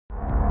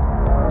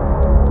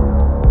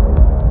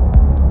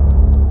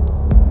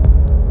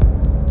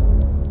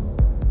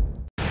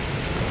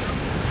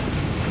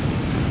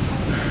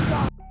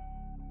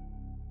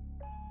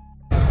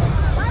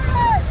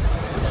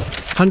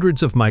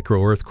Hundreds of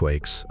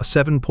microearthquakes, a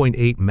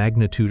 7.8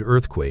 magnitude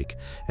earthquake,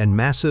 and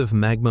massive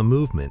magma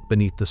movement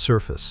beneath the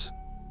surface.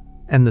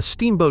 And the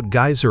Steamboat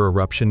Geyser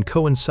eruption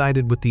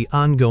coincided with the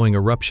ongoing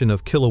eruption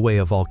of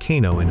Kilauea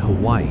Volcano in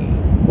Hawaii.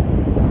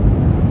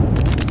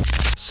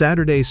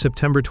 Saturday,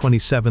 September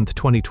 27,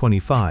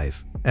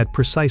 2025, at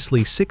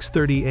precisely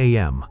 6:30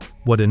 a.m.,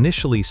 what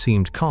initially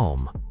seemed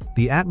calm,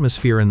 the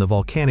atmosphere in the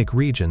volcanic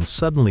region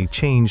suddenly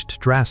changed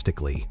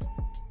drastically.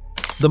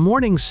 The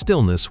morning's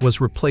stillness was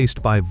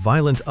replaced by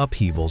violent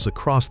upheavals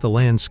across the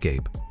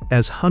landscape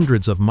as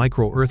hundreds of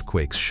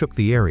microearthquakes shook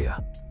the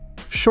area.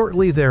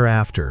 Shortly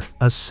thereafter,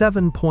 a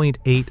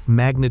 7.8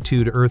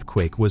 magnitude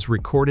earthquake was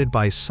recorded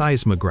by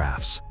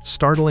seismographs,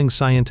 startling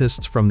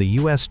scientists from the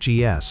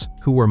USGS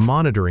who were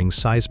monitoring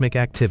seismic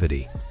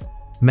activity.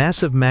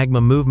 Massive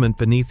magma movement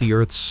beneath the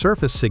Earth's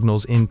surface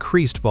signals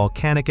increased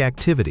volcanic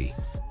activity,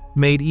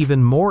 made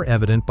even more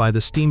evident by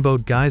the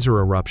Steamboat Geyser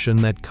eruption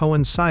that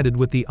coincided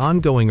with the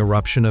ongoing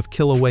eruption of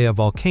Kilauea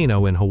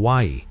Volcano in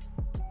Hawaii.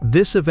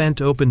 This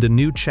event opened a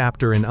new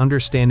chapter in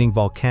understanding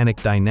volcanic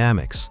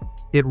dynamics.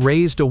 It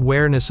raised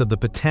awareness of the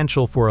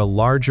potential for a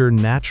larger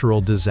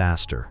natural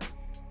disaster.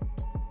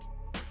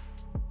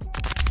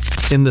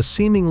 In the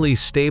seemingly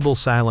stable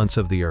silence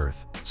of the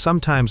Earth,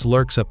 sometimes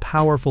lurks a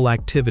powerful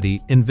activity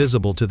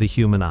invisible to the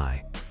human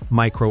eye: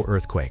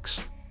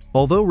 microearthquakes.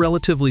 Although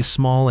relatively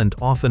small and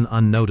often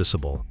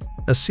unnoticeable,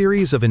 a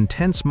series of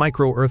intense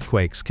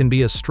microearthquakes can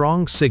be a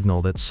strong signal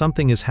that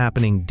something is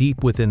happening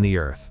deep within the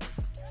Earth.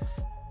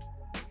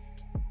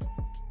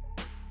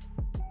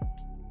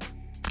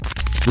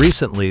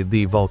 Recently,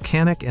 the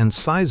volcanic and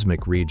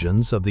seismic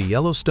regions of the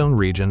Yellowstone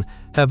region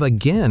have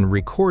again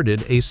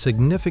recorded a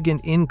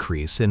significant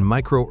increase in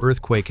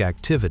microearthquake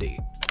activity.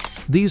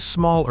 These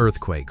small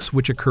earthquakes,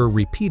 which occur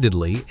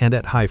repeatedly and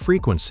at high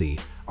frequency,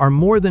 are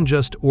more than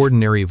just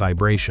ordinary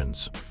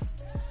vibrations.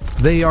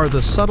 They are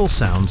the subtle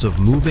sounds of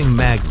moving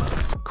magma,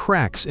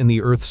 cracks in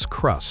the Earth's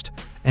crust,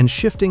 and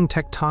shifting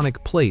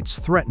tectonic plates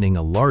threatening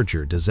a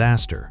larger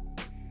disaster.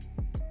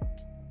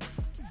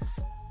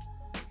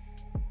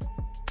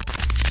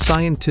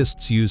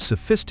 Scientists use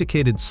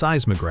sophisticated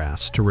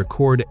seismographs to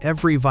record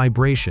every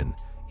vibration,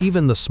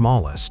 even the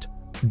smallest.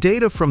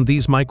 Data from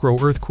these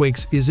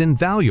microearthquakes is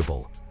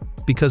invaluable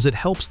because it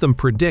helps them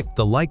predict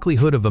the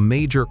likelihood of a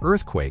major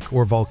earthquake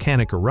or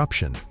volcanic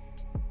eruption.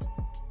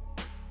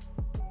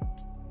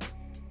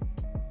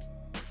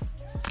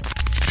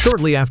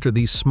 Shortly after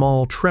these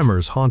small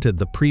tremors haunted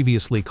the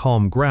previously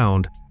calm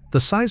ground, the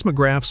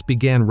seismographs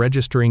began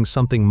registering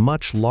something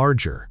much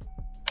larger.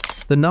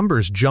 The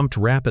numbers jumped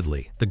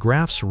rapidly, the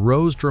graphs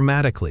rose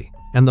dramatically,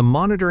 and the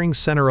monitoring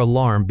center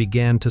alarm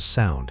began to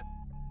sound.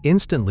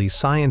 Instantly,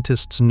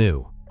 scientists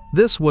knew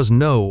this was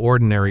no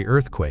ordinary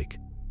earthquake.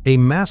 A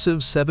massive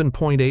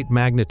 7.8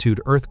 magnitude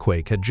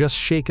earthquake had just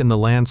shaken the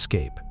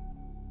landscape.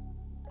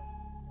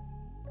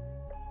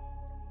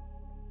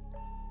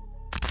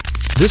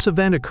 This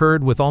event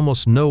occurred with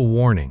almost no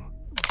warning.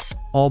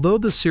 Although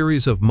the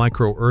series of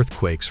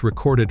microearthquakes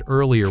recorded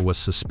earlier was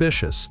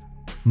suspicious,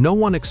 no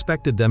one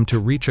expected them to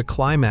reach a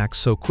climax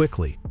so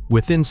quickly.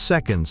 Within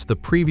seconds, the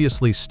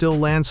previously still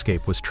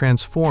landscape was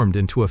transformed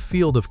into a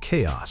field of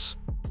chaos.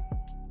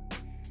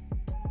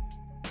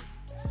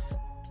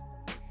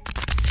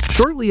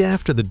 Shortly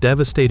after the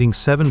devastating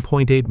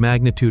 7.8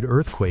 magnitude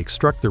earthquake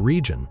struck the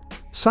region,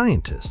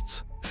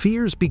 scientists'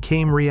 fears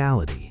became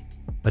reality.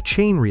 A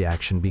chain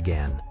reaction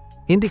began,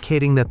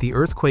 indicating that the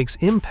earthquake's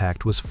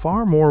impact was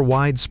far more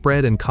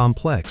widespread and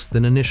complex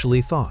than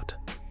initially thought.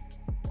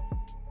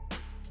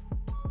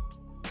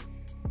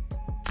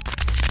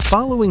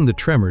 Following the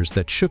tremors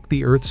that shook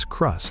the Earth's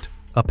crust,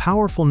 a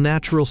powerful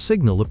natural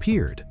signal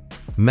appeared.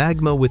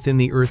 Magma within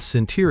the Earth's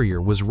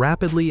interior was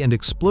rapidly and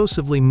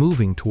explosively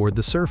moving toward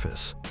the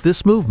surface.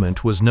 This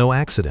movement was no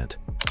accident.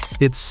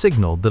 It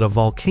signaled that a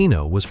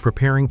volcano was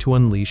preparing to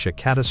unleash a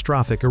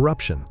catastrophic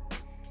eruption.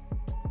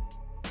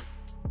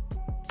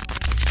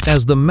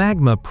 As the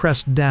magma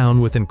pressed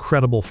down with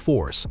incredible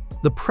force,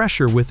 the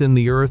pressure within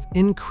the Earth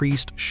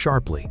increased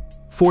sharply,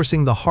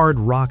 forcing the hard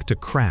rock to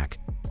crack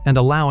and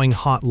allowing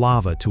hot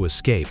lava to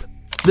escape.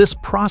 This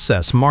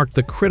process marked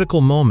the critical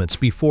moments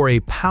before a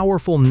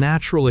powerful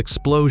natural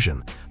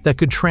explosion that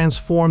could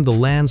transform the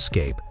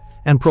landscape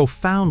and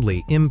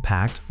profoundly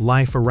impact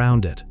life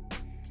around it.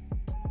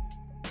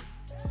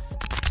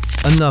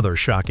 Another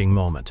shocking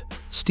moment.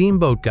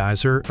 Steamboat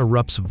Geyser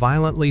erupts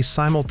violently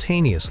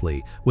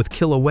simultaneously with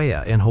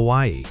Kilauea in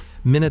Hawaii,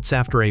 minutes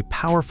after a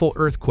powerful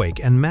earthquake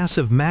and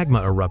massive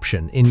magma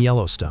eruption in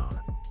Yellowstone.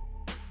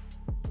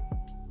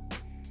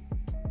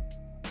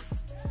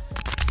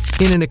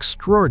 In an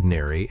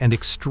extraordinary and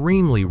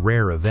extremely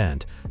rare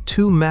event,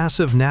 two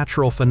massive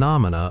natural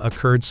phenomena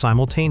occurred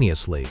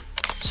simultaneously.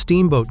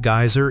 Steamboat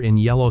Geyser in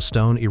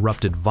Yellowstone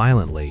erupted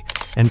violently,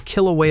 and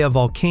Kilauea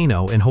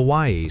Volcano in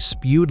Hawaii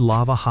spewed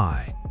lava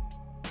high.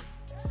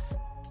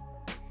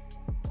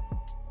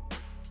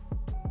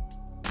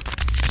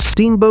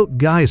 Steamboat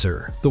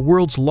Geyser, the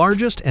world's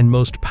largest and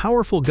most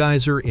powerful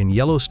geyser in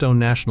Yellowstone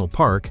National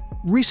Park,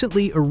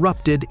 recently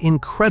erupted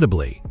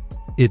incredibly.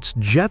 Its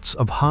jets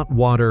of hot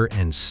water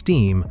and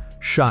steam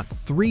shot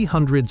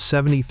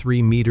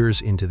 373 meters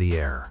into the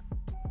air.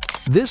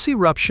 This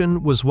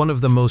eruption was one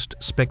of the most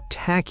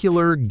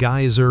spectacular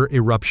geyser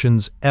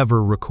eruptions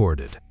ever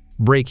recorded,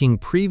 breaking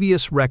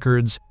previous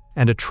records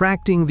and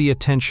attracting the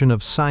attention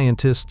of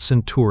scientists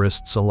and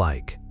tourists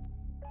alike.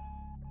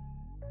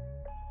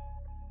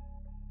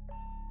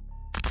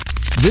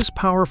 This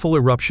powerful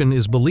eruption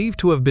is believed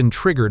to have been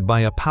triggered by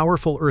a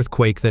powerful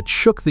earthquake that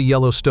shook the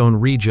Yellowstone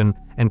region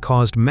and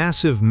caused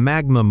massive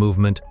magma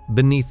movement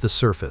beneath the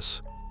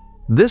surface.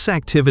 This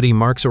activity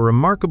marks a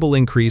remarkable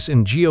increase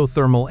in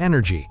geothermal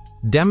energy,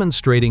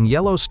 demonstrating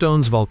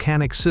Yellowstone's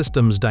volcanic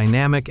system's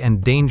dynamic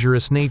and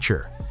dangerous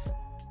nature.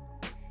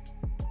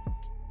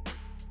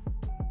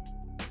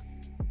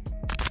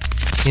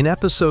 In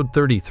episode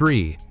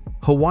 33,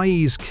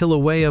 Hawaii's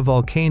Kilauea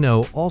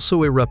Volcano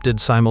also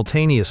erupted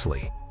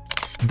simultaneously.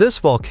 This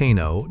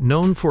volcano,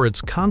 known for its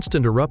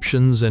constant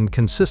eruptions and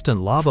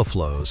consistent lava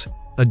flows,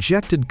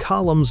 ejected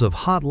columns of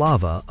hot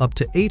lava up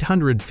to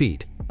 800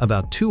 feet,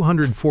 about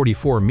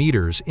 244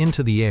 meters,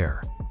 into the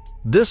air.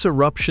 This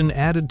eruption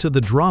added to the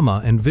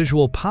drama and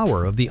visual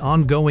power of the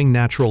ongoing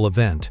natural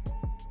event.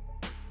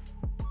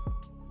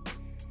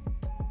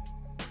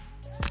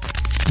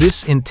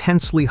 This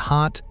intensely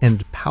hot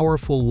and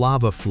powerful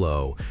lava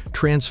flow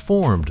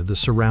transformed the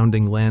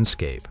surrounding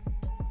landscape.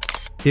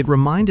 It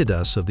reminded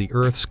us of the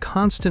Earth's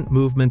constant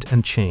movement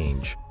and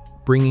change,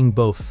 bringing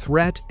both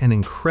threat and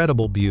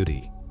incredible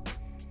beauty.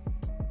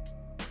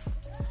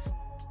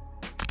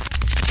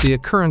 The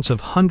occurrence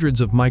of hundreds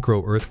of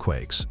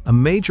microearthquakes, a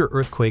major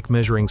earthquake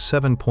measuring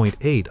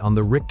 7.8 on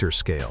the Richter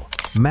scale,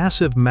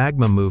 massive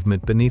magma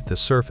movement beneath the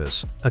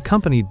surface,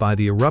 accompanied by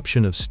the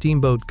eruption of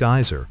Steamboat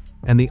Geyser,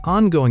 and the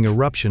ongoing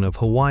eruption of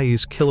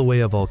Hawaii's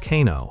Kilauea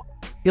Volcano,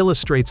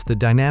 illustrates the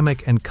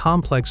dynamic and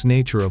complex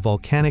nature of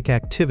volcanic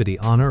activity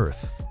on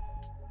Earth.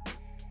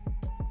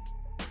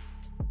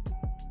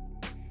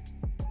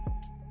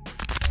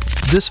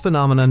 This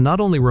phenomenon not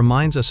only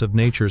reminds us of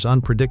nature's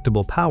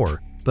unpredictable power,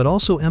 but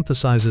also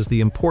emphasizes the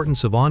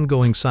importance of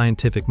ongoing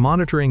scientific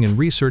monitoring and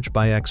research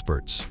by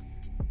experts.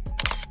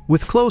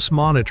 With close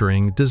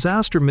monitoring,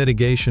 disaster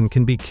mitigation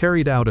can be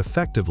carried out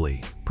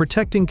effectively,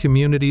 protecting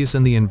communities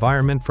and the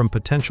environment from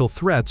potential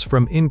threats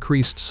from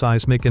increased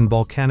seismic and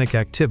volcanic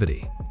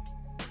activity.